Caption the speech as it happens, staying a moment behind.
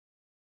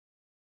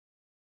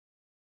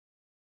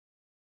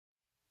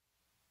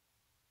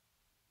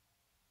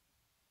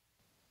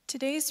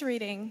Today's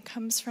reading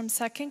comes from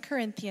 2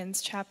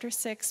 Corinthians chapter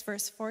 6,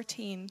 verse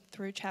 14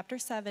 through chapter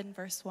 7,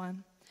 verse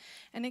 1,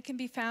 and it can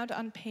be found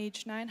on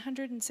page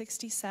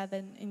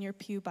 967 in your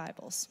pew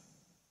Bibles.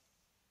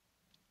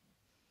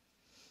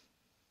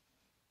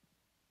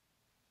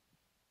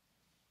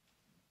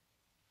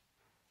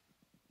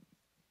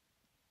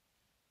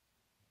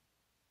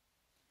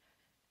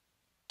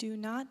 Do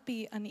not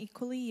be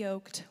unequally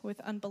yoked with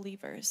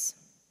unbelievers.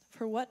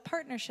 For what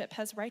partnership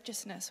has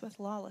righteousness with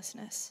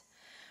lawlessness?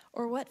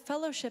 Or what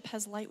fellowship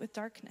has light with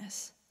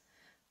darkness?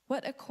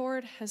 What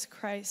accord has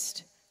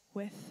Christ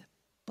with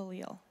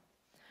Belial?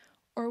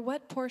 Or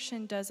what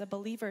portion does a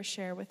believer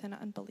share with an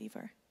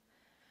unbeliever?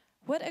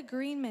 What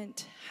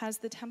agreement has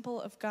the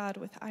temple of God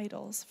with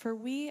idols? For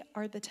we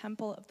are the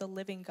temple of the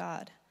living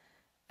God.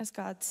 As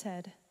God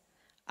said,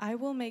 I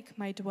will make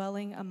my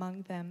dwelling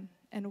among them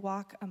and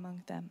walk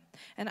among them,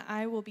 and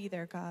I will be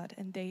their God,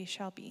 and they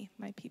shall be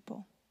my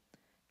people.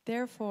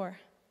 Therefore,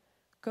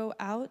 go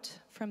out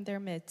from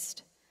their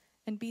midst,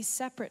 and be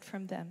separate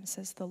from them,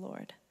 says the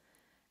Lord,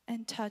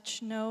 and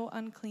touch no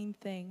unclean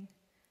thing.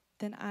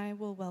 Then I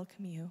will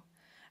welcome you,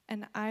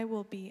 and I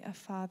will be a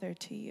father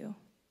to you,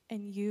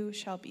 and you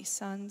shall be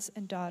sons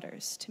and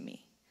daughters to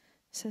me,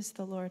 says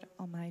the Lord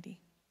Almighty.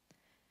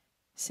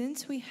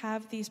 Since we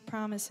have these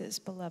promises,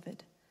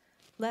 beloved,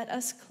 let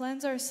us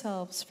cleanse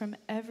ourselves from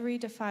every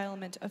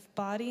defilement of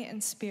body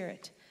and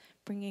spirit,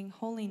 bringing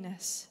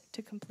holiness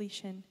to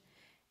completion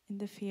in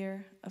the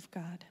fear of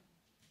God.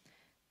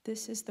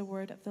 This is the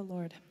word of the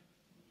Lord.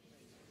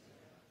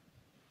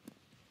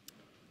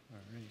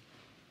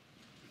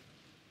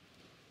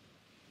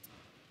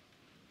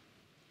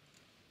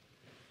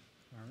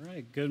 All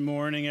right. Good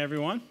morning,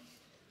 everyone.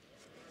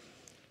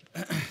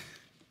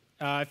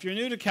 If you're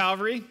new to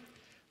Calvary,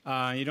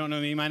 you don't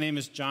know me, my name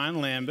is John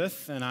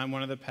Lambuth, and I'm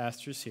one of the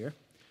pastors here.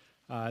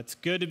 It's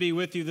good to be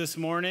with you this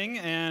morning,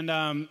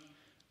 and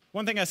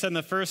one thing I said in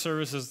the first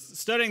service is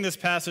studying this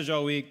passage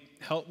all week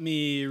helped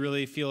me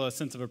really feel a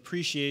sense of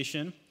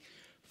appreciation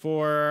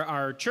for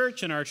our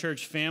church and our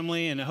church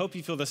family, and I hope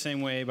you feel the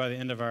same way by the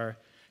end of our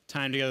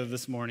time together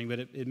this morning, but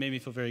it made me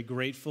feel very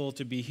grateful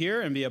to be here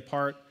and be a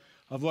part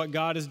of what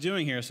God is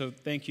doing here, so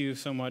thank you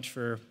so much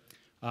for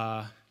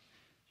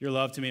your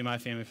love to me and my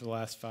family for the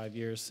last 5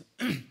 years.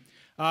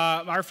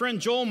 Our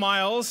friend Joel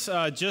Miles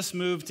just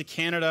moved to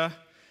Canada.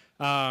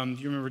 You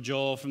remember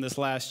Joel from this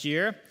last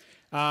year.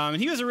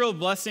 And he was a real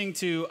blessing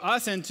to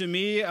us and to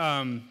me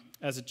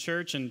as a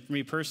church and for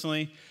me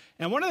personally.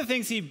 And one of the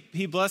things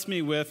he blessed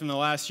me with in the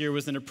last year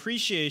was an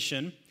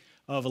appreciation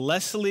of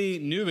Leslie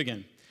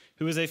Newbigin,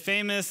 who was a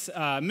famous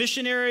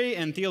missionary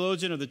and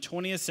theologian of the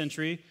 20th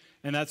century,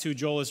 and that's who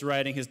Joel is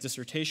writing his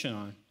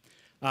dissertation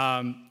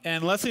on.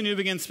 And Leslie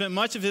Newbigin spent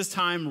much of his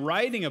time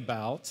writing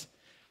about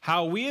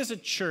how we as a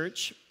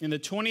church in the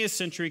 20th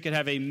century could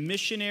have a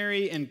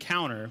missionary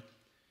encounter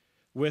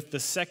with the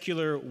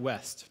secular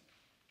West.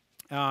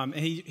 And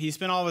he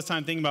spent all of his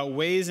time thinking about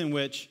ways in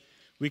which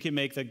we can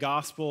make the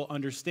gospel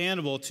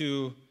understandable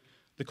to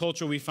the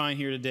culture we find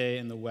here today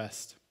in the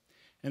West.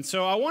 And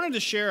so I wanted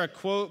to share a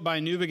quote by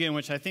Newbigin,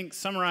 which I think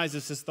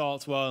summarizes his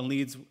thoughts well and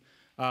leads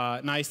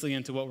nicely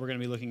into what we're going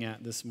to be looking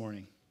at this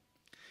morning.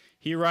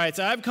 He writes,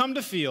 I've come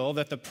to feel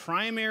that the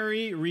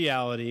primary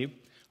reality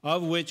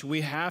of which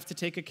we have to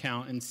take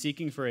account in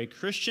seeking for a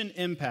Christian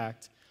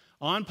impact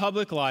on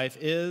public life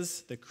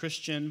is the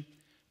Christian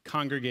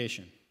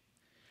congregation.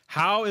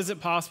 How is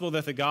it possible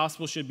that the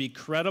gospel should be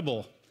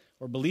credible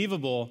or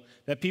believable,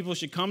 that people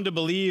should come to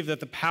believe that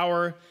the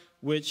power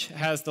which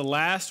has the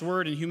last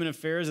word in human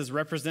affairs is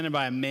represented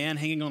by a man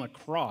hanging on a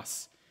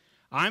cross?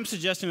 I'm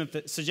suggesting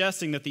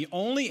that the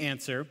only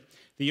answer,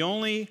 the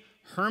only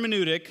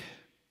hermeneutic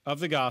of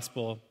the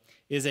gospel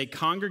is a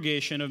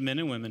congregation of men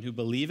and women who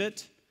believe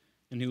it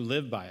and who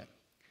live by it.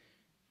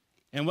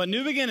 And what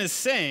Newbigin is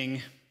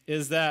saying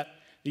is that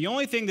the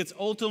only thing that's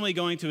ultimately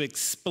going to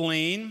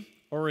explain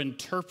or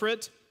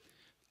interpret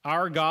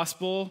our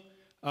gospel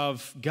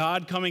of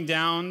God coming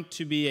down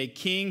to be a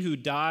king who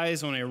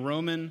dies on a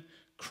Roman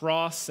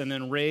cross and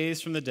then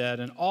raised from the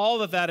dead, and all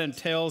that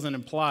entails and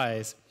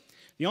implies,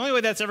 the only way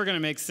that's ever going to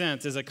make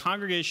sense is a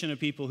congregation of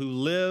people who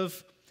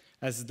live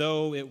as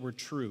though it were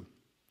true.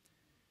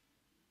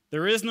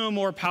 There is no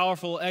more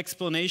powerful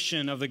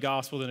explanation of the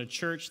gospel than a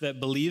church that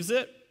believes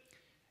it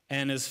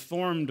and is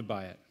formed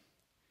by it.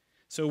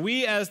 So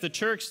we as the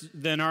church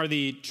then are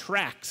the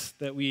tracts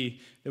that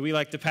we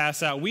like to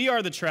pass out. We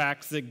are the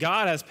tracts that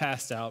God has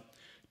passed out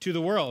to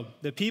the world,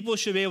 that people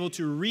should be able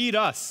to read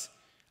us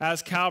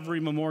as Calvary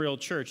Memorial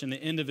Church and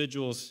the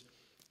individuals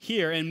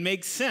here and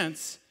make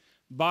sense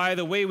by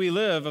the way we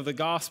live of the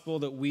gospel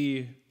that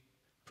we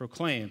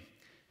proclaim.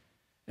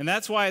 And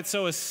that's why it's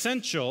so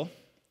essential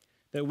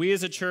that we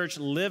as a church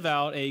live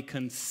out a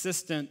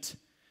consistent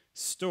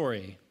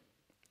story.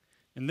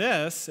 And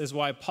this is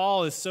why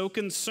Paul is so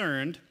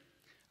concerned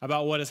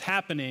about what is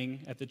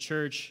happening at the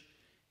church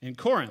in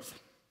Corinth.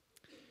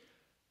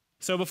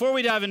 So before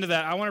we dive into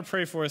that, I want to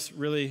pray for us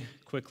really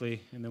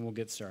quickly, and then we'll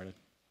get started.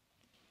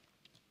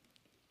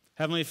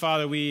 Heavenly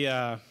Father, we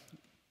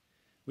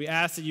We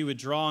ask that you would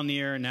draw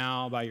near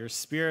now by your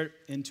Spirit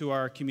into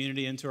our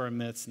community, into our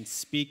midst, and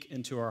speak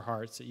into our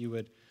hearts, that you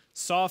would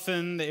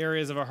soften the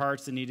areas of our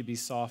hearts that need to be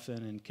softened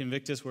and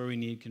convict us where we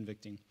need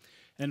convicting.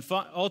 And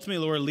ultimately,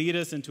 Lord, lead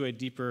us into a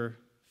deeper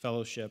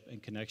fellowship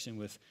and connection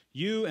with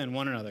you and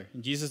one another.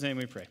 In Jesus' name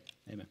we pray.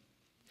 Amen.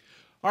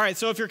 All right,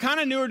 so if you're kind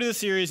of newer to the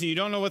series and you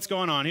don't know what's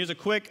going on, here's a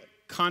quick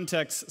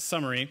context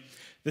summary.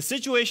 The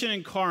situation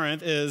in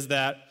Corinth is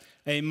that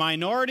a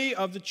minority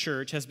of the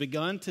church has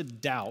begun to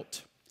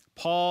doubt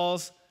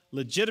Paul's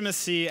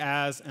legitimacy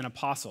as an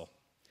apostle.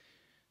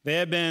 They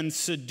have been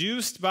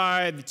seduced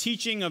by the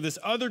teaching of this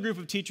other group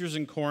of teachers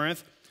in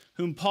Corinth,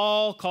 whom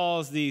Paul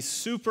calls the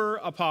super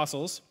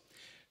apostles,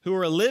 who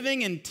are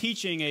living and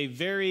teaching a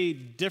very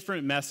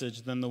different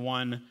message than the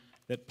one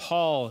that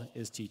Paul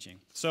is teaching.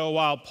 So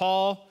while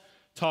Paul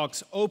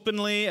talks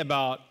openly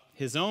about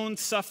his own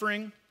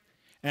suffering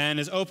and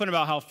is open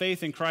about how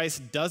faith in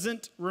Christ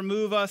doesn't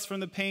remove us from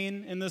the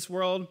pain in this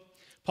world,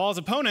 Paul's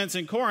opponents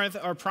in Corinth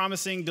are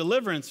promising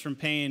deliverance from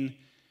pain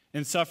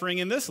and suffering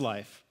in this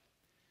life.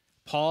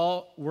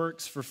 Paul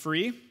works for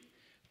free.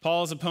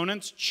 Paul's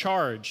opponents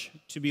charge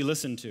to be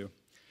listened to.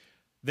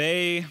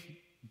 They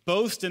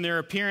boast in their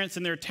appearance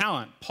and their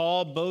talent.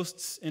 Paul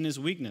boasts in his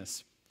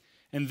weakness.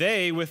 And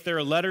they, with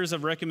their letters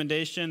of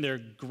recommendation, their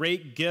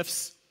great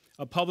gifts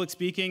of public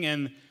speaking,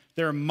 and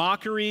their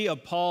mockery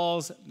of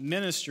Paul's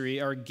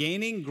ministry, are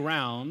gaining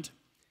ground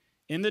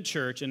in the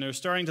church, and they're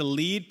starting to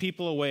lead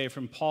people away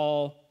from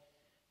Paul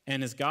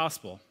and his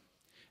gospel.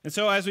 And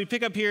so as we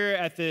pick up here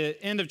at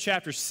the end of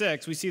chapter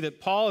 6, we see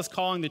that Paul is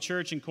calling the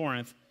church in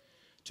Corinth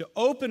to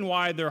open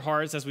wide their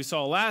hearts, as we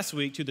saw last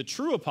week, to the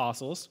true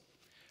apostles,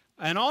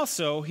 and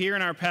also, here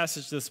in our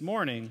passage this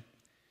morning,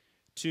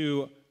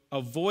 to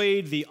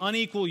avoid the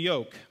unequal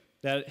yoke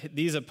that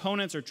these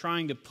opponents are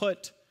trying to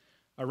put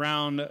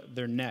around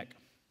their neck.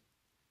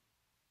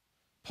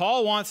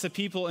 Paul wants the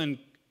people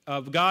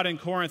of God in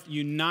Corinth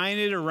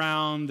united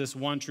around this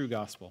one true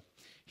gospel.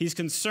 He's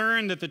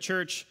concerned that the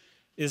church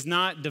is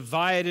not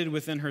divided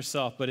within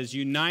herself, but is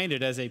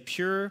united as a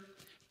pure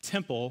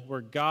temple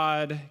where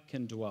God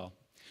can dwell.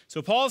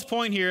 So Paul's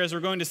point here, as we're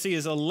going to see,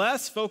 is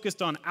less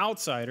focused on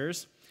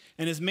outsiders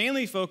and is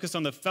mainly focused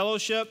on the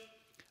fellowship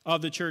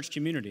of the church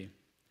community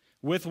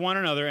with one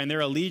another and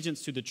their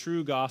allegiance to the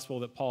true gospel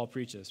that Paul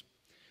preaches.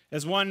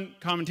 As one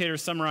commentator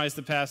summarized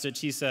the passage,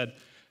 he said,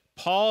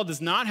 Paul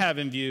does not have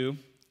in view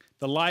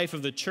the life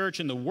of the church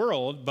in the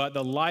world, but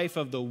the life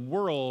of the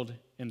world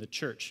in the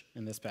church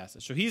in this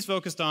passage. So he's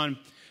focused on,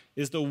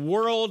 is the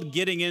world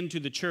getting into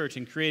the church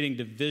and creating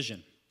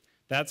division?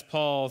 That's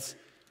Paul's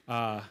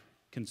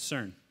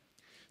concern.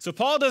 So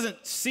Paul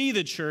doesn't see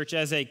the church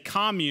as a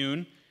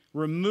commune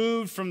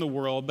removed from the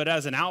world, but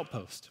as an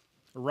outpost,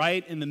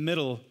 right in the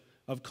middle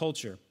of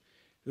culture.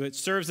 It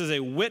serves as a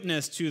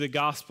witness to the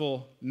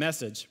gospel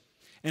message.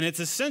 And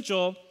it's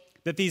essential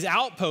that these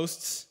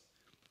outposts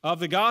of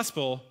the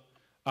gospel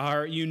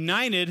are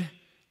united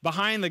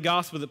behind the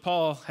gospel that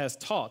Paul has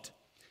taught,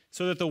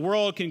 so that the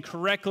world can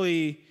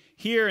correctly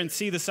hear and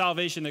see the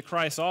salvation that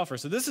Christ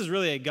offers. So this is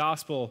really a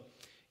gospel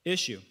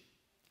issue.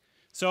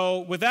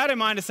 So with that in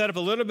mind, to set up a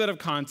little bit of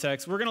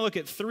context, we're going to look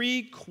at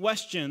 3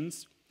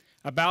 questions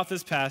about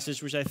this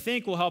passage, which I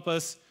think will help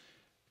us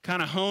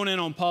kind of hone in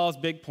on Paul's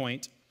big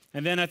point.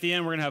 And then at the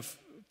end, we're going to have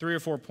 3 or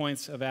 4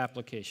 points of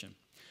application.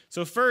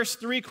 So first,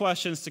 3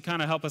 questions to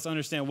kind of help us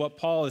understand what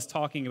Paul is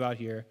talking about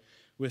here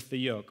with the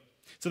yoke.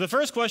 So the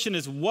first question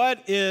is,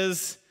 what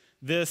is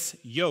this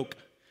yoke?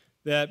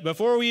 That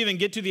before we even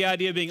get to the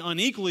idea of being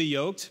unequally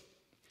yoked,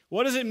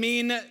 what does it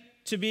mean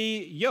to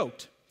be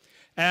yoked?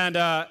 And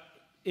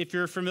if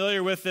you're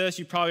familiar with this,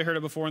 you've probably heard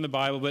it before in the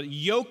Bible, but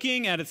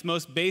yoking at its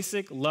most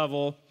basic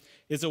level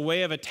is a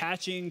way of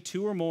attaching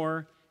 2 or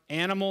more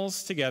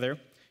animals together,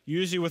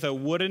 usually with a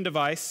wooden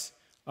device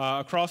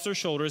across their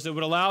shoulders that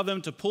would allow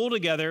them to pull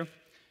together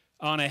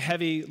on a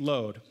heavy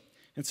load.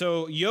 And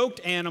so yoked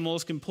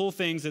animals can pull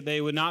things that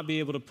they would not be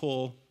able to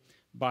pull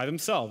by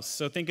themselves.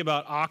 So think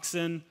about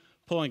oxen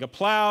pulling a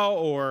plow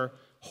or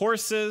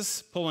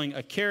horses pulling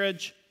a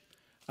carriage.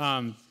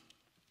 And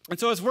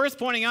so it's worth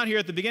pointing out here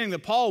at the beginning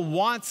that Paul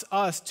wants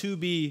us to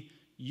be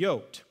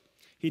yoked.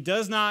 He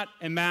does not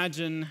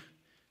imagine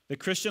the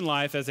Christian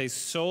life as a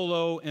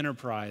solo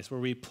enterprise where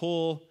we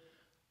pull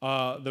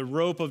the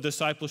rope of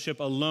discipleship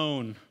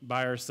alone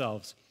by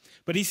ourselves.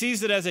 But he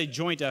sees it as a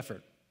joint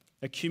effort,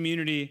 a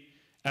community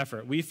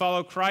effort. We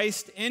follow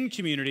Christ in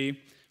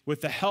community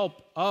with the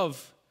help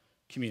of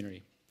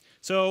community.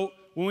 So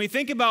when we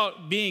think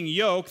about being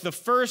yoked, the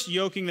first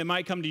yoking that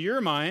might come to your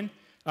mind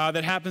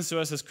that happens to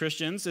us as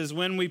Christians is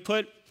when we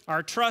put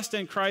our trust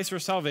in Christ for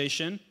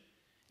salvation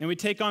and we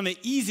take on the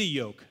easy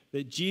yoke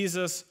that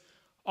Jesus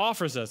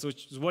offers us,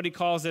 which is what he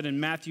calls it in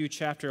Matthew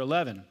chapter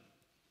 11.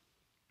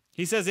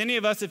 He says, any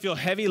of us that feel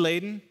heavy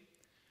laden,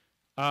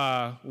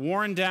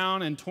 worn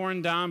down and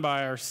torn down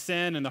by our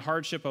sin and the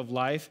hardship of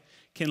life,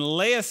 can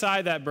lay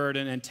aside that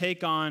burden and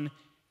take on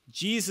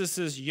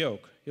Jesus'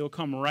 yoke. He'll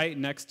come right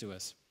next to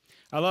us.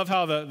 I love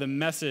how the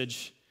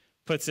Message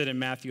puts it in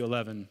Matthew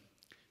 11.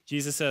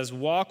 Jesus says,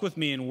 walk with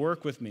me and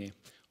work with me.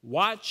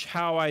 Watch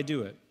how I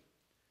do it.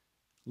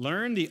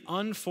 Learn the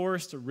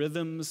unforced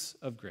rhythms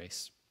of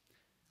grace.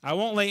 I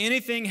won't lay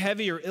anything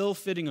heavy or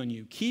ill-fitting on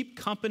you. Keep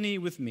company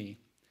with me,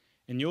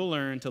 and you'll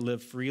learn to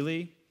live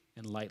freely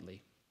and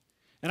lightly.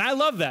 And I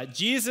love that.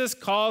 Jesus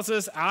calls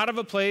us out of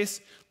a place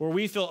where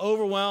we feel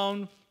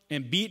overwhelmed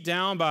and beat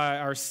down by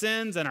our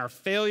sins and our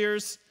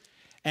failures,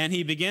 and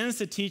he begins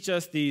to teach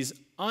us these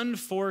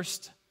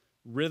unforced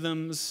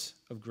rhythms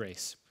of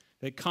grace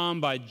that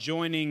come by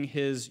joining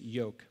his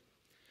yoke.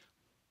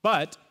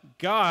 But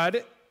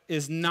God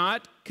is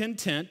not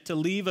content to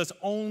leave us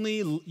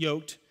only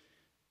yoked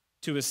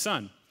to his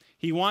son.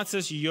 He wants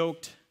us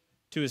yoked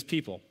to his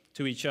people,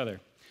 to each other.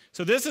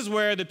 So this is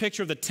where the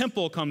picture of the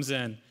temple comes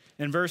in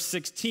verse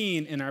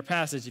 16 in our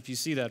passage, if you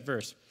see that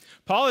verse.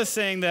 Paul is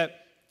saying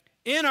that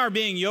in our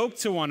being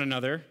yoked to one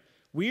another,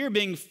 we are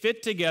being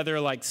fit together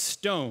like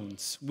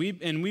stones. We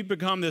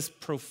become this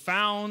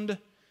profound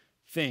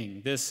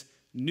thing, this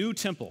new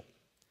temple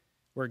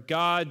where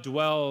God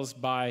dwells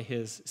by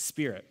his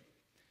Spirit.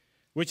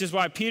 Which is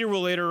why Peter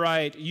will later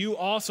write, you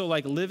also,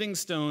 like living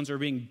stones, are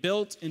being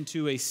built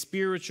into a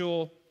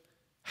spiritual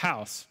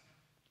house.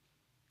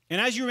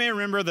 And as you may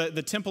remember,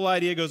 the temple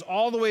idea goes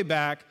all the way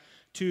back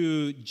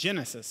to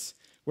Genesis,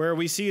 where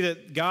we see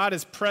that God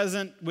is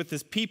present with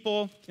his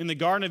people in the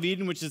Garden of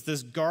Eden, which is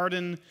this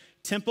garden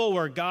temple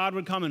where God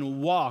would come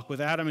and walk with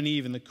Adam and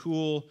Eve in the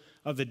cool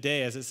of the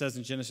day, as it says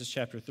in Genesis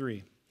chapter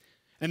 3.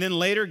 And then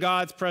later,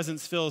 God's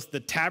presence fills the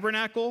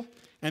tabernacle,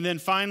 and then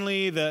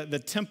finally,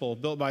 the temple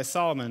built by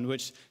Solomon,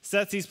 which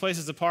sets these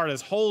places apart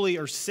as holy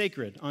or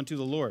sacred unto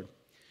the Lord.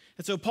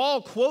 And so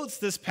Paul quotes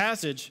this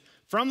passage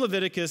from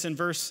Leviticus in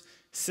verse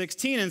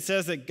 16 and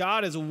says that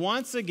God is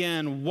once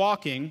again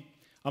walking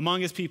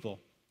among his people.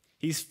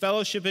 He's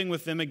fellowshipping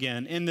with them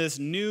again in this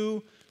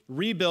new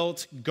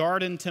rebuilt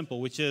garden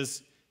temple, which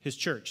is his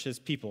church, his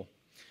people.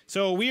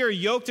 So we are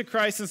yoked to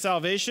Christ in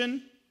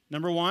salvation,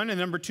 number one. And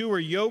number two, we're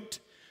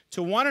yoked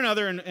to one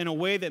another in a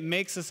way that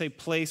makes us a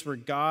place where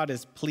God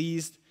is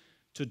pleased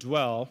to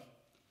dwell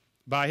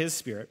by his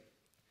Spirit.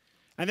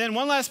 And then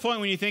one last point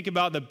when you think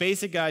about the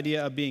basic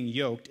idea of being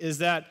yoked is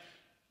that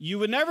you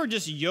would never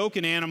just yoke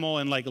an animal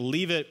and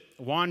leave it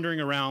wandering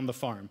around the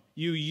farm.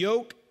 You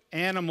yoke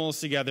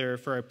animals together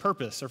for a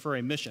purpose or for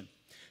a mission.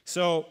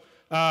 So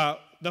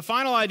the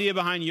final idea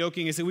behind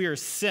yoking is that we are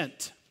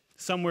sent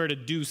somewhere to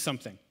do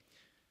something.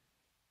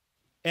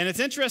 And it's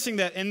interesting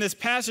that in this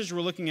passage we're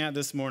looking at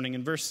this morning,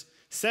 in verse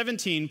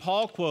 17,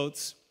 Paul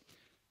quotes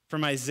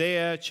from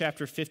Isaiah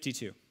chapter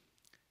 52.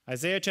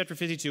 Isaiah chapter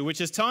 52,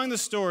 which is telling the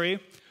story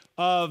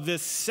of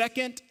this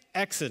second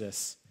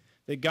exodus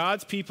that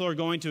God's people are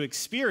going to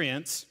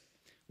experience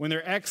when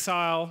their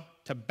exile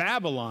to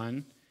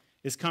Babylon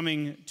is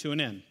coming to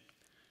an end.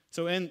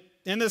 So in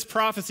this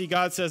prophecy,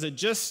 God says that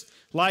just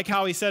like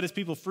how he set his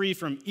people free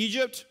from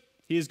Egypt,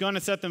 he is going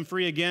to set them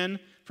free again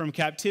from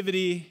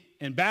captivity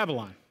in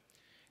Babylon.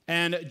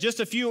 And just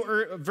a few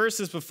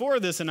verses before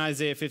this in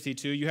Isaiah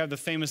 52, you have the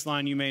famous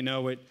line you may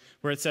know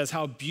where it says,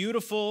 how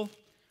beautiful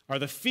are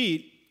the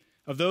feet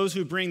of those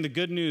who bring the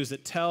good news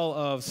that tell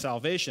of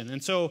salvation.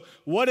 And so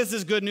what is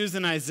this good news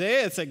in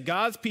Isaiah? It's that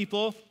God's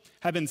people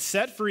have been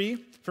set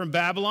free from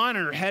Babylon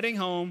and are heading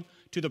home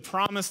to the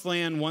promised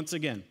land once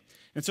again.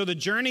 And so the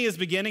journey is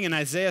beginning, and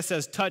Isaiah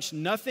says, touch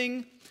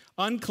nothing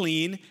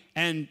unclean.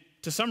 And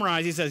to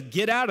summarize, he says,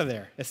 get out of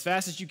there as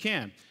fast as you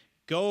can.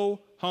 Go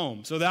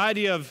home. So the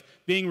idea of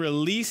being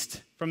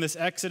released from this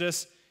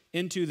exodus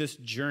into this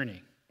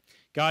journey.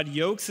 God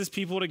yokes his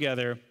people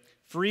together,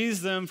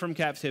 frees them from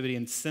captivity,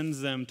 and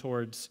sends them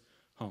towards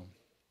home.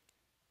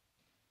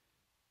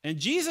 And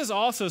Jesus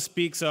also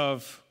speaks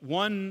of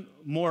one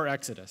more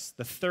exodus,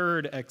 the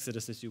third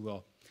exodus, if you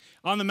will.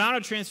 On the Mount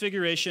of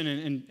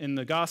Transfiguration in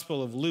the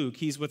Gospel of Luke,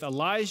 he's with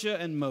Elijah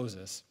and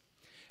Moses.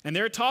 And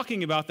they're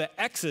talking about the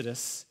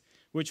exodus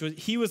which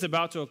he was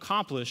about to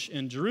accomplish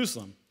in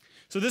Jerusalem.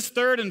 So this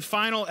third and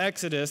final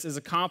exodus is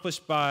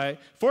accomplished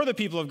for the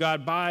people of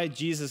God by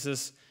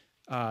Jesus'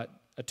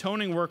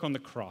 atoning work on the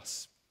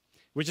cross,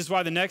 which is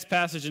why the next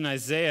passage in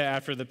Isaiah,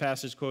 after the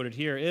passage quoted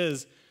here,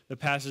 is the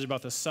passage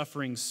about the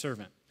suffering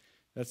servant.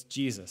 That's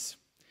Jesus.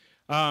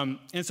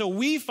 And so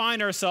we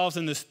find ourselves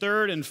in this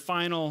third and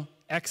final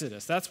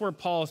exodus. That's where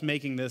Paul is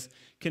making this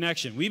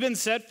connection. We've been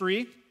set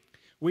free.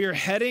 We are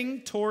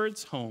heading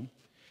towards home,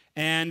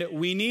 and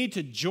we need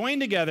to join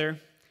together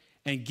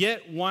and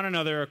get one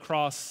another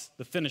across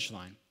the finish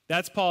line.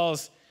 That's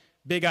Paul's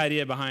big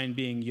idea behind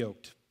being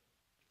yoked.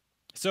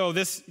 So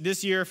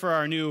this year for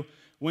our new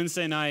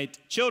Wednesday night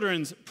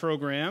children's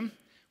program,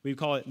 we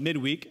call it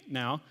midweek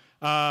now,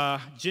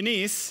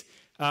 Janice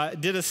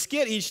did a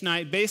skit each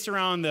night based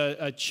around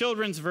a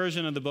children's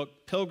version of the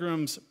book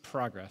Pilgrim's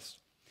Progress.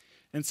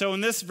 And so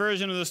in this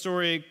version of the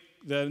story,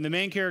 the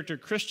main character,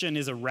 Christian,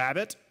 is a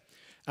rabbit,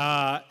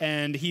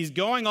 and he's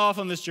going off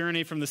on this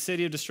journey from the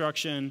city of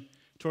destruction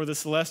toward the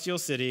celestial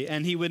city,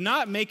 and he would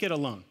not make it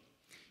alone.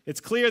 It's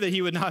clear that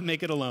he would not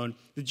make it alone.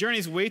 The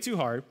journey's way too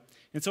hard,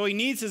 and so he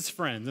needs his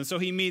friends. And so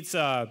he meets,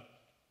 the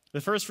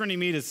first friend he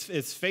meets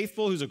is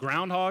Faithful, who's a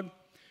groundhog.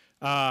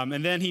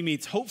 And then he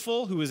meets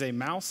Hopeful, who is a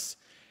mouse.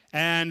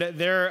 And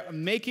they're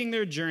making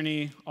their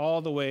journey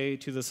all the way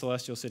to the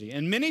celestial city.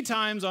 And many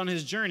times on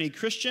his journey,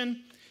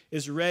 Christian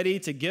is ready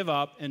to give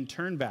up and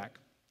turn back.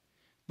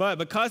 But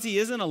because he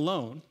isn't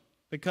alone,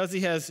 because he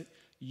has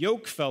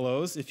yoke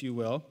fellows, if you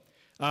will,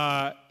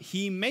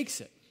 he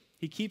makes it.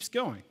 He keeps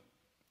going.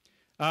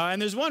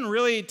 And there's one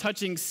really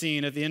touching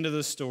scene at the end of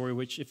the story,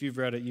 which if you've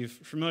read it, you're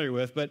familiar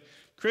with. But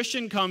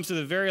Christian comes to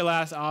the very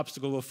last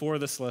obstacle before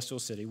the celestial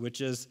city, which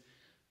is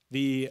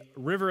the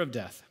river of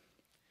death.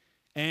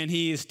 And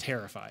he is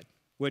terrified,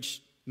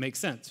 which makes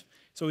sense.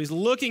 So he's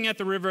looking at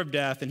the river of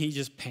death, and he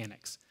just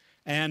panics.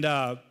 And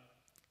I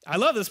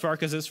love this part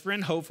because his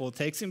friend Hopeful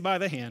takes him by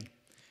the hand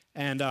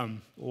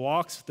and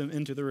walks them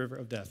into the river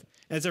of death.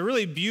 And it's a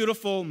really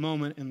beautiful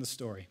moment in the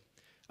story.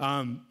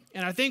 And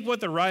I think what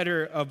the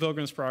writer of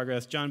Pilgrim's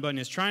Progress, John Bunyan,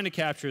 is trying to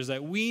capture is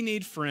that we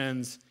need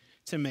friends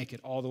to make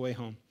it all the way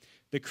home.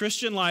 The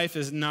Christian life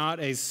is not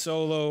a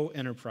solo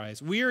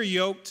enterprise. We are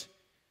yoked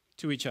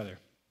to each other.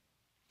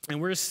 And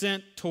we're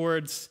sent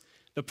towards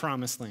the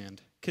promised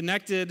land,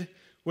 connected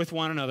with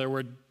one another,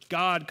 where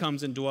God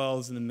comes and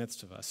dwells in the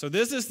midst of us. So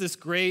this is this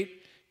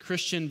great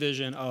Christian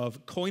vision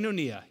of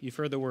koinonia. You've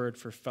heard the word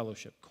for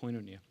fellowship,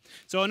 koinonia.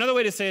 So another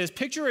way to say it is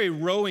picture a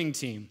rowing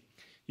team.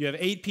 You have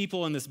 8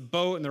 people in this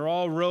boat, and they're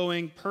all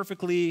rowing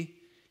perfectly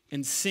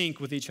in sync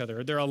with each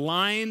other. They're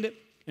aligned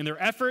in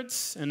their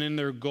efforts and in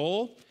their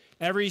goal.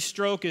 Every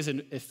stroke is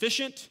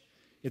efficient.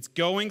 It's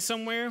going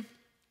somewhere.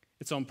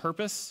 It's on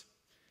purpose.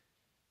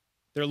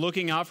 They're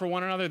looking out for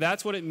one another.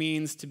 That's what it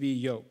means to be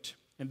yoked.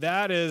 And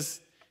that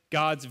is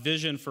God's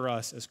vision for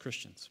us as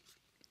Christians.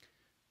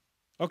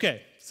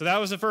 Okay, so that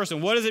was the first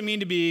one. What does it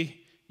mean to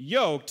be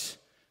yoked?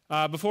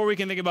 Before we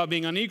can think about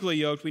being unequally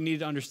yoked, we need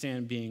to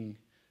understand being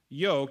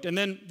yoked. And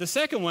then the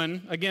second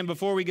one, again,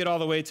 before we get all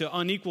the way to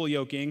unequal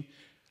yoking,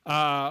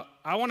 I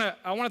want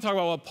to talk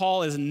about what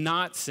Paul is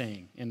not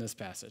saying in this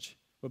passage.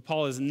 What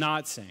Paul is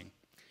not saying.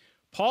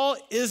 Paul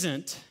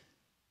isn't,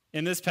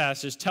 in this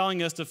passage,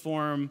 telling us to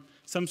form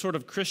some sort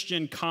of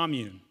Christian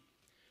commune,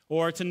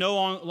 or to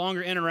no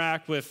longer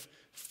interact with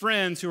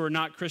friends who are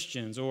not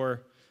Christians,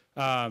 or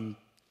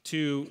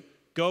to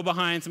go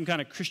behind some kind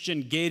of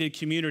Christian gated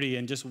community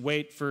and just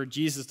wait for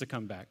Jesus to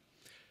come back.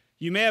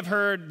 You may have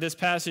heard this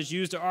passage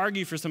used to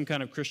argue for some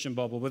kind of Christian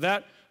bubble, but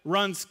that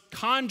runs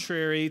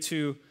contrary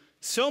to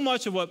so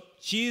much of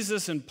what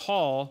Jesus and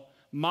Paul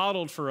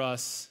modeled for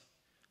us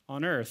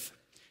on earth.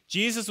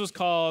 Jesus was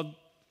called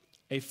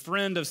a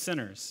friend of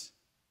sinners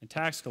and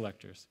tax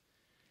collectors.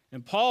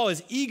 And Paul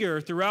is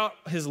eager throughout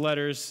his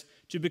letters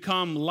to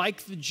become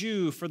like the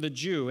Jew for the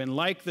Jew and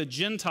like the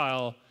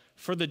Gentile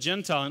for the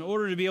Gentile in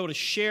order to be able to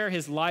share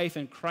his life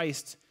in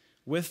Christ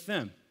with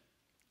them.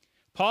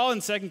 Paul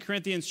in 2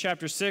 Corinthians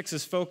chapter 6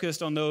 is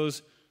focused on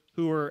those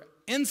who are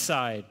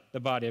inside the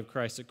body of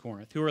Christ at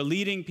Corinth, who are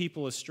leading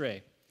people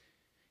astray.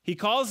 He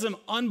calls them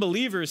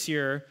unbelievers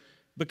here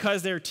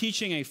because they're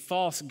teaching a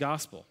false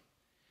gospel.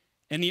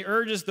 And he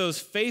urges those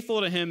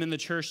faithful to him in the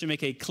church to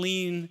make a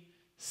clean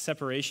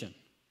separation.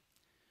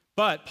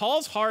 But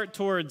Paul's heart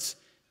towards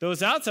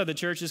those outside the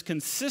church is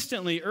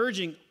consistently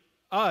urging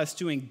us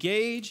to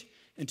engage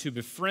and to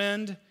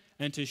befriend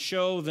and to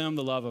show them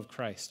the love of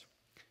Christ.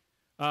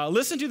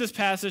 Listen to this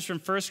passage from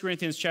 1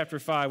 Corinthians chapter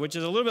 5, which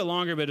is a little bit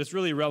longer, but it's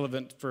really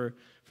relevant for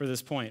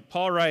this point.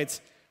 Paul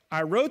writes,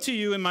 I wrote to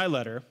you in my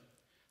letter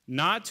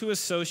not to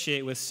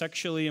associate with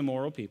sexually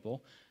immoral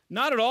people,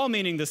 not at all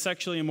meaning the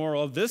sexually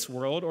immoral of this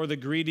world or the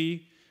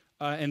greedy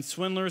and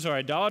swindlers or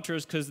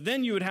idolaters, because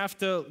then you would have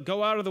to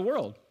go out of the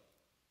world.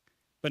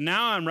 But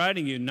now I'm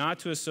writing you not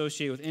to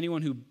associate with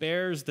anyone who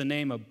bears the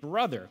name of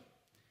brother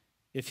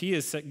if he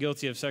is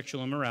guilty of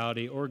sexual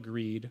immorality or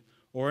greed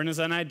or is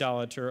an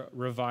idolater,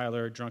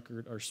 reviler,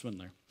 drunkard, or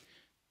swindler.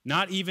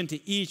 Not even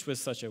to each with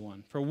such a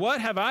one. For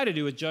what have I to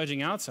do with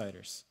judging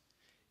outsiders?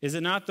 Is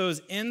it not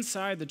those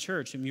inside the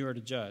church whom you are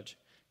to judge?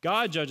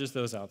 God judges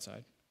those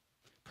outside.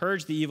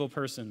 Purge the evil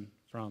person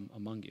from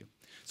among you.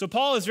 So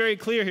Paul is very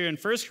clear here in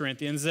 1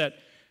 Corinthians that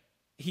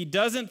he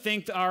doesn't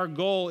think our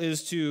goal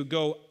is to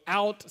go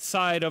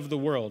outside of the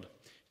world.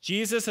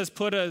 Jesus has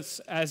put us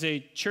as a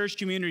church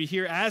community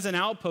here as an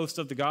outpost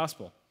of the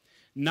gospel,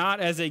 not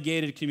as a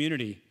gated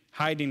community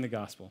hiding the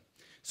gospel.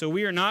 So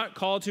we are not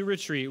called to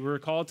retreat. We're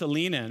called to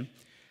lean in.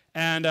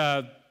 And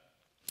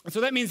so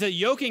that means that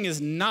yoking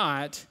is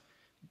not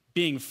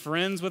being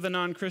friends with a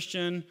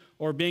non-Christian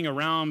or being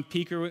around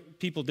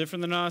people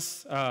different than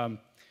us.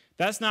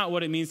 That's not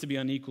what it means to be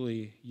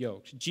unequally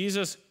yoked.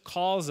 Jesus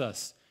calls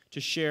us to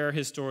share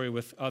his story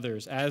with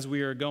others as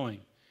we are going,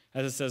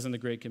 as it says in the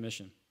Great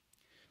Commission.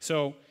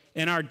 So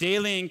in our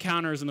daily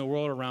encounters in the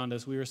world around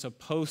us, we are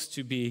supposed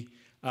to be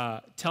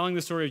telling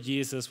the story of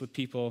Jesus with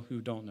people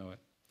who don't know it.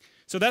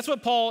 So that's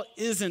what Paul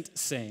isn't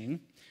saying,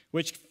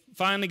 which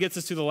finally gets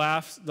us to the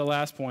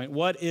last point.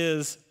 What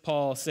is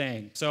Paul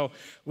saying? So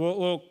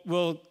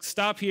we'll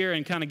stop here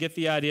and kind of get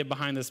the idea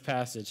behind this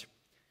passage.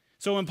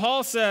 So when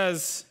Paul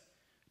says,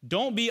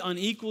 don't be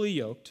unequally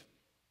yoked,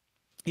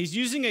 he's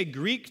using a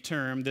Greek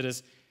term that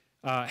is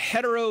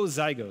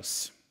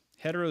heterozygos.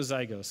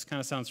 Heterozygous, kind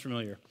of sounds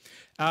familiar.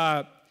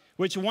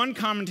 Which one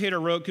commentator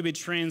wrote could be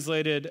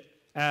translated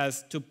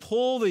as to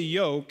pull the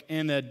yoke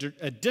in a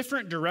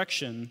different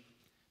direction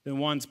than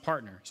one's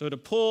partner. So to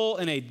pull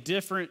in a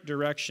different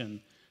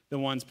direction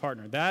than one's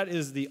partner. That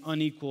is the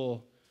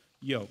unequal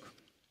yoke.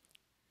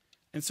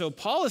 And so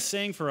Paul is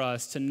saying for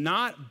us to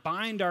not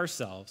bind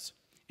ourselves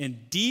in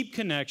deep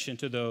connection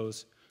to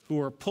those who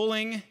are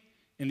pulling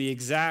in the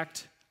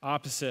exact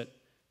opposite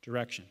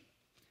direction.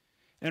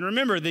 And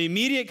remember, the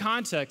immediate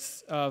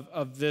context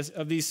of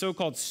these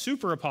so-called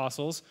super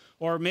apostles,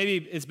 or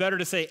maybe it's better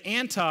to say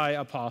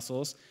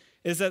anti-apostles,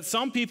 is that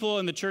some people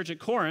in the church at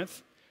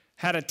Corinth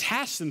had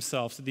attached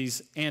themselves to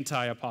these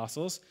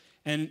anti-apostles,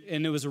 and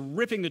it was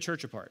ripping the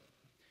church apart.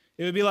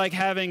 It would be like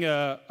having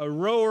a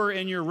rower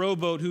in your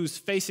rowboat who's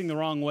facing the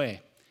wrong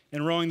way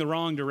and rowing the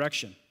wrong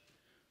direction.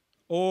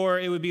 Or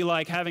it would be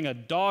like having a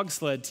dog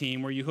sled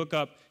team where you hook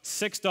up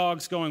 6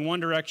 dogs going one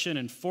direction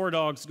and 4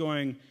 dogs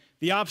going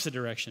the opposite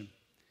direction.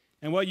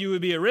 And what you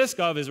would be at risk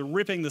of is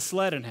ripping the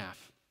sled in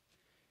half.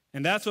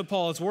 And that's what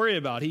Paul is worried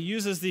about. He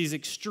uses these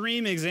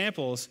extreme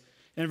examples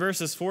in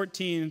verses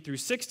 14 through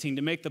 16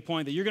 to make the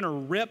point that you're going to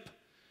rip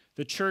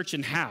the church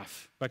in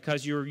half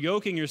because you're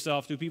yoking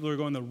yourself to people who are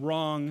going the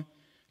wrong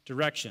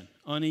direction,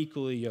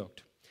 unequally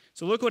yoked.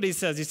 So look what he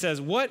says. He says,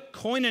 what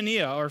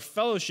koinonia or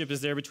fellowship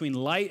is there between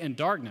light and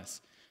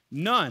darkness?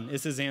 None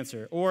is his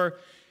answer. Or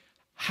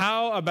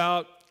how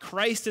about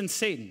Christ and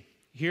Satan?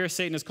 Here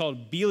Satan is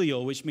called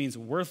Belial, which means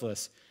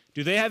worthless.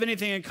 Do they have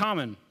anything in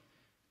common?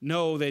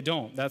 No, they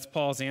don't. That's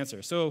Paul's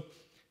answer. So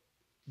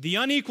the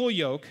unequal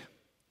yoke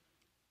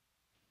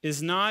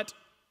is not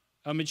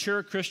a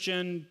mature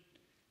Christian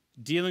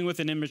dealing with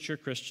an immature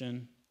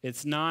Christian.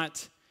 It's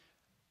not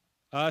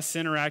us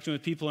interacting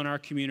with people in our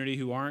community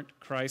who aren't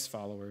Christ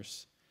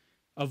followers.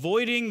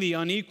 Avoiding the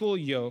unequal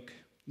yoke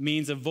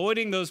means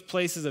avoiding those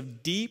places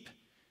of deep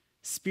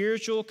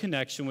spiritual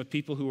connection with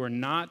people who are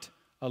not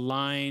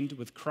aligned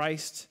with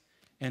Christ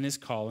and his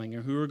calling,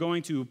 or who are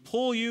going to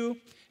pull you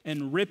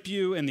and rip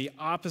you in the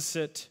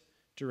opposite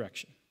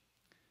direction.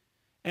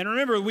 And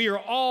remember, we are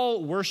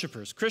all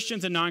worshipers.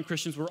 Christians and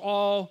non-Christians, we're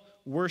all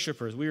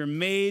worshipers. We are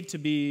made to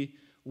be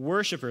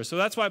worshipers. So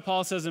that's why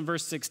Paul says in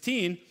verse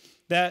 16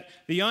 that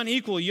the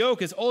unequal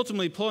yoke is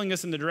ultimately pulling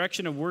us in the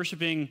direction of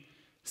worshiping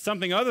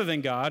something other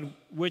than God,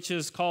 which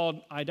is called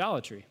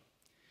idolatry.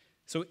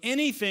 So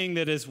anything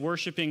that is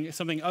worshiping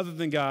something other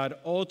than God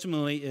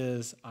ultimately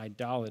is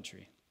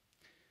idolatry.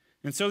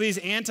 And so these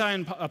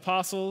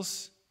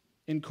anti-apostles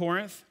in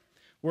Corinth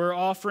were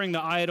offering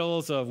the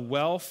idols of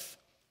wealth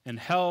and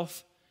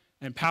health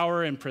and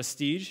power and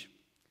prestige.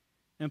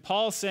 And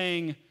Paul's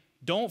saying,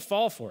 don't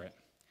fall for it.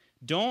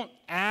 Don't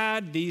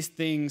add these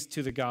things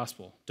to the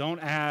gospel. Don't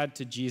add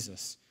to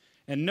Jesus.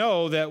 And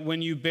know that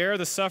when you bear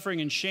the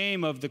suffering and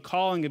shame of the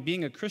calling of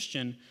being a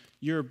Christian,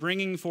 you're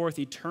bringing forth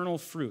eternal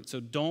fruit.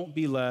 So don't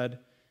be led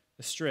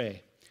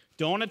astray.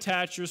 Don't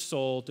attach your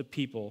soul to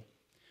people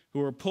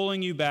who are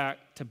pulling you back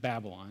to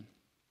Babylon.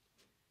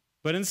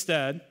 But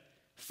instead,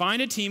 find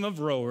a team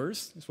of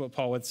rowers, is what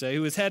Paul would say,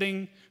 who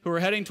are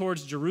heading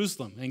towards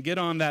Jerusalem, and get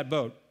on that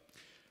boat.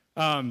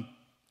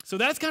 So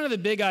that's kind of the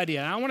big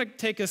idea. And I want to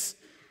take us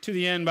to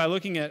the end by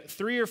looking at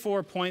 3 or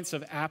 4 points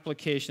of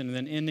application and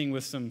then ending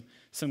with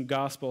some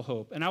gospel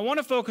hope. And I want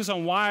to focus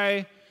on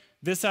why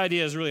this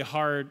idea is really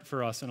hard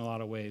for us in a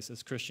lot of ways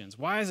as Christians.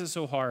 Why is it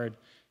so hard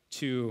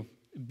to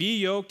be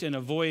yoked and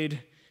avoid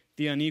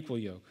the unequal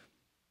yoke?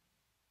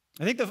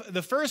 I think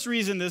the first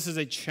reason this is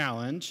a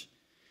challenge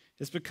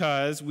is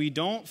because we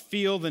don't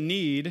feel the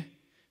need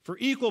for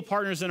equal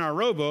partners in our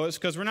rowboats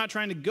because we're not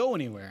trying to go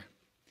anywhere,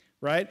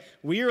 right?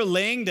 We are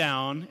laying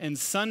down and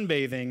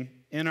sunbathing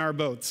in our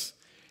boats,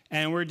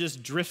 and we're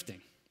just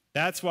drifting.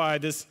 That's why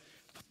this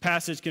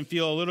passage can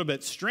feel a little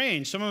bit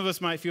strange. Some of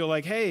us might feel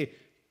like, hey,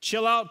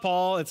 chill out,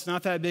 Paul. It's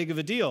not that big of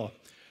a deal.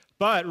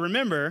 But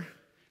remember,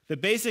 the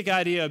basic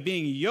idea of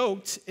being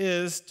yoked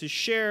is to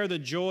share the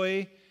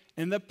joy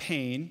and the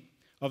pain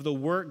of the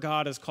work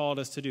God has called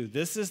us to do.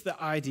 This is the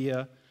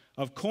idea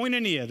of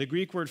koinonia, the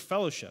Greek word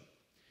fellowship,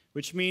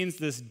 which means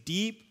this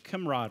deep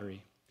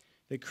camaraderie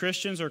that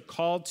Christians are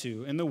called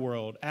to in the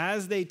world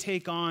as they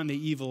take on the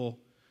evil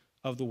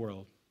of the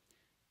world.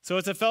 So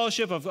it's a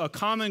fellowship of a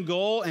common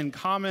goal and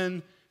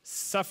common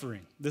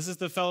suffering. This is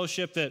the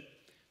fellowship that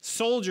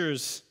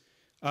soldiers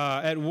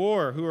at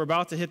war who are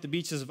about to hit the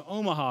beaches of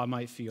Omaha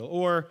might feel,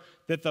 or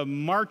that the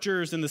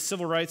marchers in the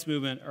civil rights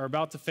movement are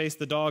about to face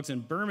the dogs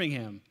in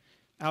Birmingham,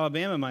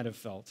 Alabama might have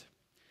felt.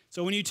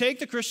 So when you take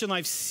the Christian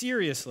life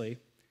seriously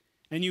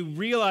and you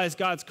realize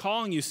God's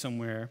calling you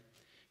somewhere,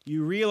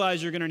 you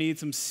realize you're going to need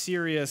some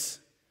serious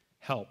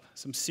help,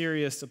 some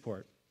serious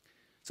support.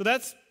 So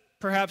that's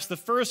perhaps the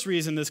first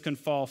reason this can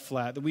fall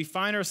flat, that we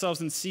find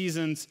ourselves in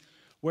seasons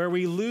where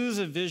we lose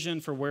a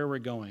vision for where we're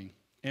going,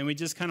 and we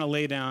just kind of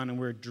lay down and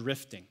we're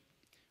drifting,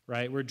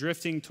 right? We're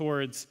drifting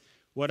towards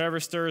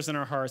whatever stirs in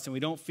our hearts, and we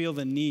don't feel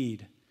the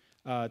need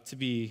to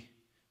be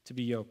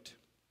yoked.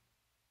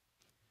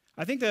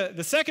 I think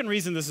the second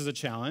reason this is a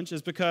challenge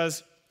is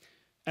because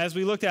as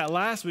we looked at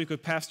last week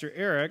with Pastor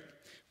Eric,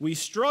 we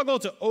struggle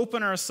to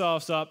open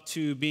ourselves up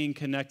to being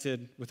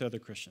connected with other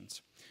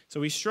Christians. So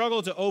we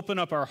struggle to open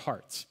up our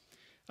hearts.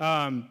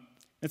 And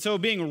so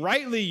being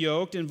rightly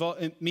yoked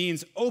it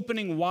means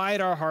opening wide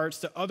our hearts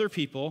to other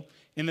people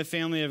in the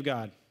family of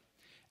God.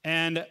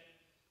 And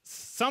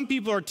some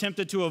people are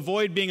tempted to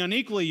avoid being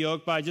unequally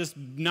yoked by just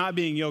not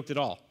being yoked at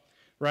all,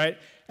 right?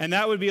 And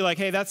that would be like,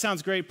 hey, that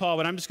sounds great, Paul,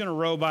 but I'm just going to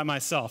row by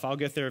myself. I'll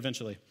get there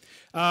eventually.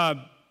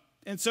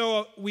 And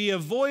so we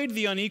avoid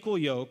the unequal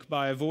yoke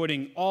by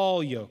avoiding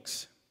all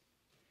yokes.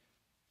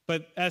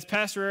 But as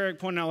Pastor Eric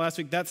pointed out last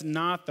week, that's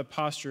not the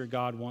posture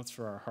God wants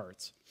for our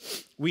hearts.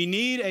 We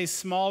need a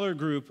smaller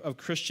group of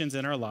Christians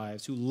in our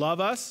lives who love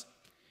us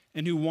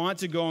and who want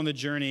to go on the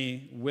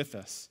journey with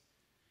us.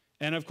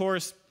 And of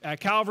course, at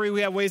Calvary,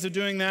 we have ways of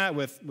doing that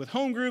with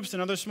home groups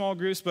and other small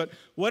groups. But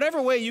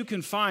whatever way you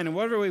can find and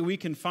whatever way we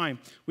can find,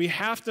 we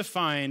have to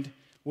find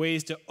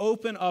ways to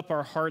open up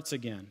our hearts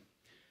again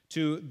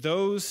to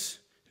those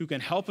who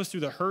can help us through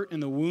the hurt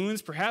and the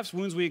wounds, perhaps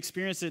wounds we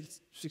experience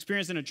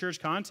in a church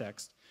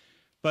context,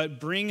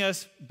 but bring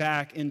us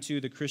back into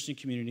the Christian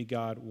community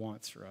God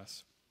wants for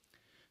us.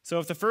 So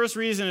if the first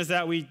reason is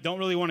that we don't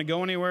really want to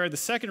go anywhere, the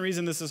second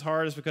reason this is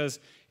hard is because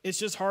it's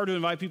just hard to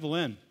invite people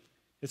in.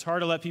 It's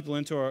hard to let people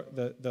into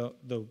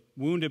the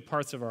wounded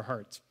parts of our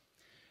hearts.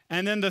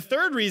 And then the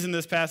third reason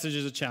this passage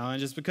is a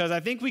challenge is because I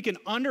think we can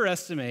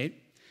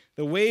underestimate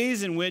the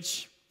ways in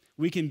which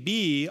we can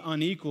be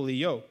unequally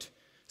yoked.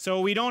 So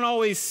we don't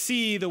always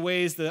see the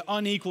ways the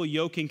unequal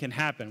yoking can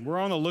happen. We're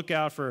on the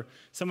lookout for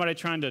somebody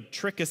trying to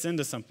trick us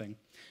into something.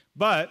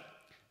 But,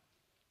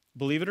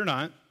 believe it or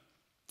not,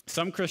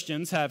 some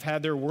Christians have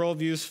had their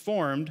worldviews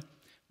formed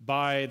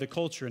by the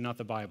culture and not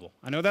the Bible.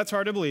 I know that's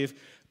hard to believe,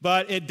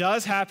 but it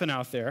does happen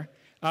out there.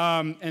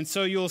 And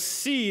so you'll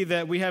see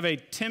that we have a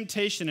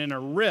temptation and a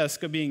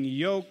risk of being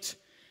yoked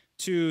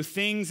to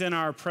things in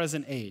our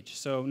present age.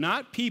 So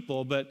not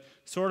people, but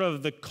sort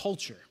of the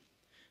culture.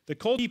 The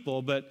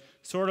people, but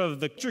sort of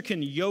the culture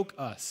can yoke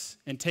us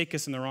and take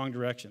us in the wrong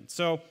direction.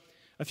 So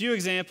a few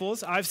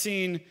examples. I've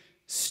seen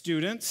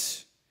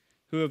students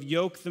who have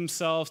yoked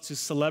themselves to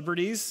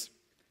celebrities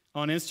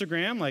on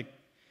Instagram, like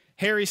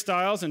Harry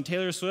Styles and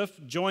Taylor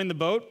Swift join the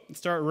boat and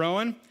start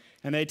rowing,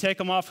 and they take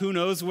them off who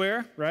knows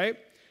where, right?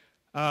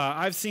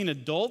 I've seen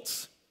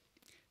adults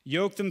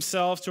yoke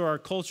themselves to our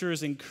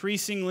culture's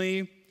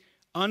increasingly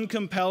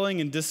uncompelling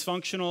and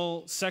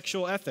dysfunctional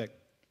sexual ethic,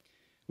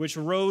 which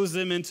rows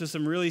them into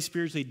some really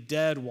spiritually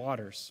dead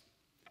waters.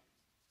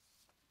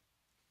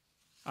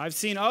 I've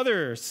seen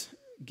others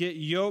get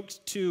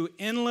yoked to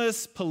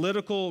endless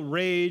political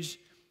rage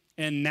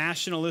and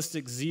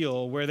nationalistic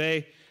zeal, where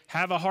they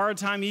have a hard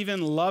time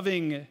even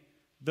loving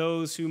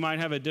those who might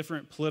have a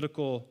different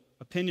political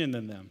opinion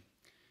than them.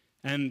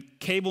 And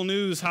cable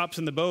news hops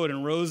in the boat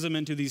and rows them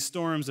into these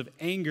storms of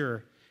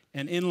anger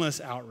and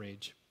endless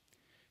outrage.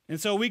 And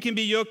so we can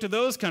be yoked to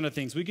those kind of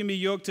things. We can be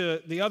yoked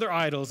to the other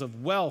idols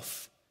of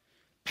wealth,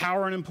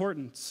 power and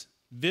importance,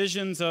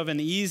 visions of an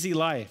easy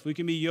life. We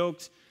can be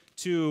yoked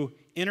to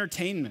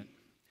entertainment.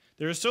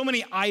 There are so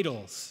many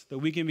idols that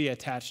we can be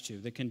attached to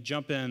that can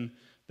jump in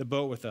the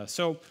boat with us.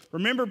 So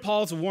remember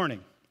Paul's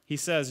warning. He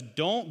says,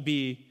 don't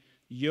be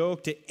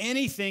yoked to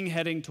anything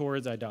heading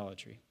towards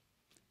idolatry.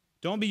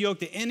 Don't be yoked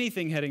to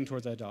anything heading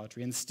towards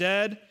idolatry.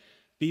 Instead,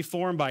 be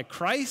formed by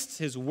Christ,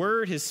 his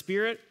word, his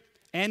spirit,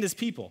 and his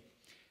people.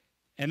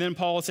 And then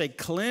Paul will say,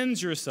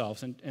 cleanse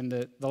yourselves. In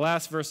the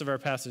last verse of our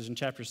passage in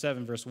chapter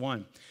 7, verse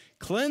 1.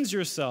 Cleanse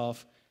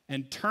yourself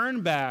and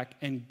turn back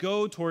and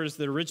go towards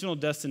the original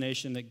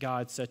destination that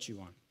God set you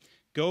on.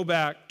 Go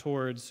back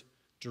towards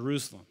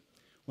Jerusalem.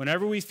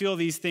 Whenever we feel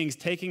these things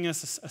taking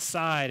us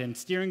aside and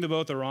steering the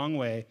boat the wrong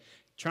way,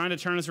 trying to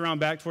turn us around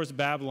back towards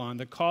Babylon,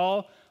 the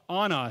call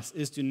on us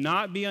is to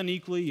not be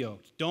unequally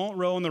yoked. Don't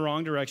row in the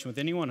wrong direction with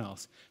anyone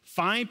else.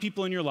 Find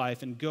people in your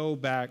life and go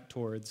back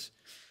towards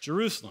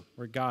Jerusalem,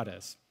 where God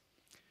is.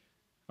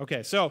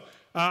 Okay, so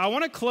I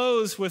want to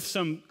close with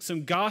some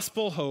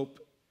gospel hope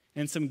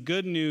and some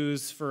good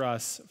news for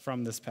us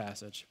from this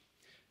passage.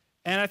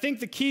 And I think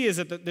the key is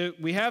that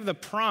we have the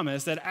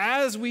promise that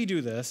as we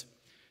do this,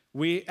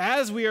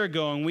 as we are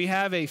going, we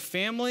have a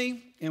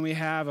family and we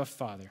have a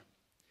father.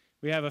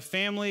 We have a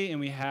family and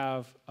we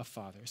have a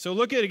father. So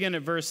look again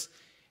at verse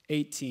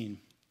 18.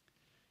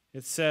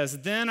 It says,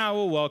 "Then I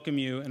will welcome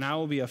you, and I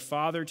will be a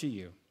father to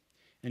you,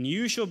 and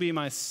you shall be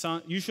my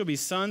son. You shall be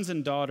sons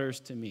and daughters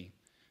to me,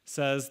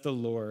 says the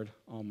Lord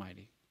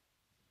Almighty."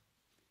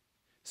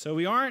 So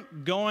we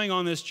aren't going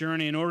on this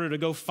journey in order to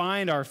go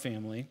find our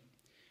family.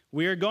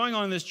 We are going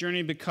on this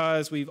journey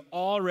because we've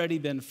already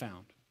been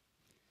found.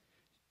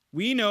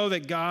 We know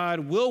that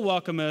God will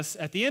welcome us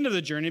at the end of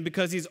the journey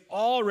because he's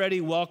already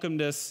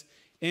welcomed us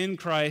in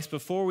Christ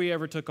before we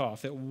ever took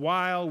off, that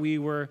while we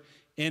were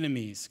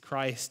enemies,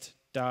 Christ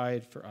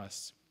died for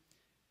us.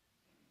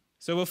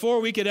 So before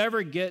we could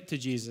ever get to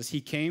Jesus, he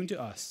came to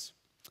us.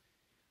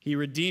 He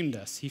redeemed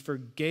us. He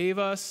forgave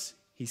us.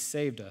 He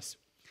saved us.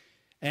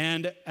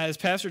 And as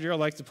Pastor Darrell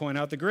likes to point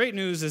out, the great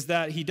news is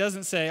that he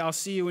doesn't say, "I'll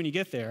see you when you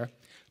get there,"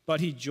 but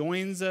he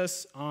joins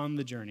us on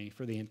the journey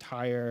for the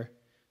entire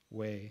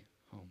way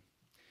home.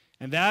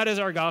 And that is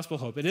our gospel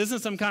hope. It isn't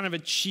some kind of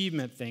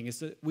achievement thing. It's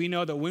that we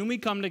know that when we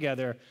come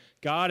together,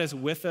 God is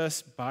with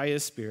us by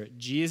his Spirit.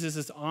 Jesus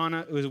is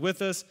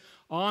with us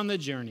on the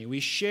journey. We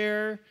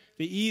share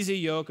the easy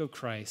yoke of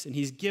Christ, and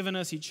he's given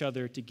us each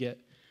other to get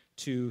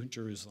to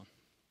Jerusalem.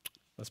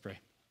 Let's pray.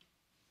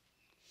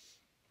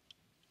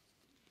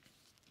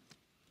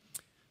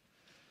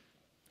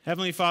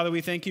 Heavenly Father,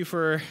 we thank you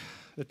for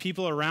the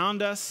people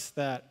around us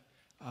that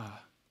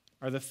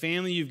are the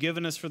family you've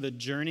given us for the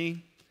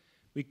journey.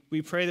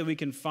 We pray that we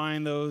can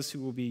find those who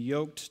will be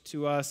yoked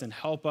to us and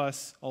help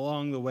us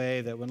along the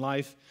way, that when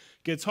life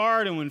gets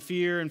hard and when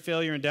fear and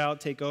failure and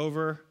doubt take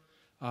over,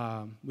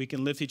 we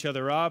can lift each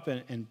other up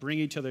and bring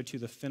each other to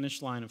the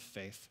finish line of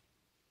faith.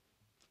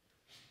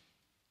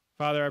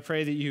 Father, I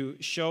pray that you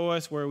show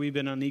us where we've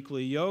been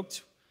unequally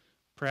yoked,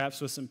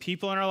 perhaps with some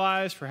people in our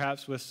lives,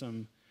 perhaps with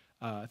some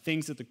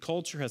things that the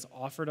culture has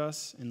offered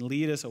us, and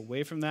lead us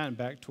away from that and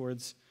back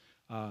towards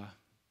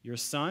your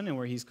Son and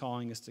where he's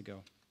calling us to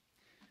go.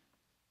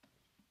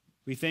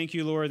 We thank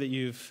you, Lord, that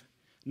you've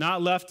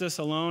not left us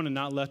alone and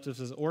not left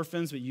us as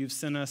orphans, but you've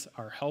sent us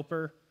our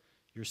helper,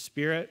 your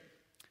Spirit,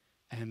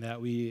 and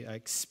that we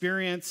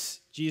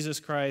experience Jesus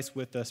Christ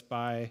with us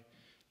by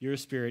your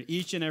Spirit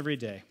each and every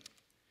day.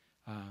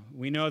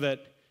 We know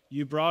that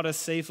you brought us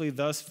safely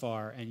thus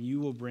far, and you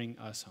will bring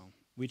us home.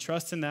 We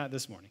trust in that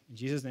this morning. In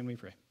Jesus' name we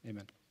pray.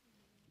 Amen.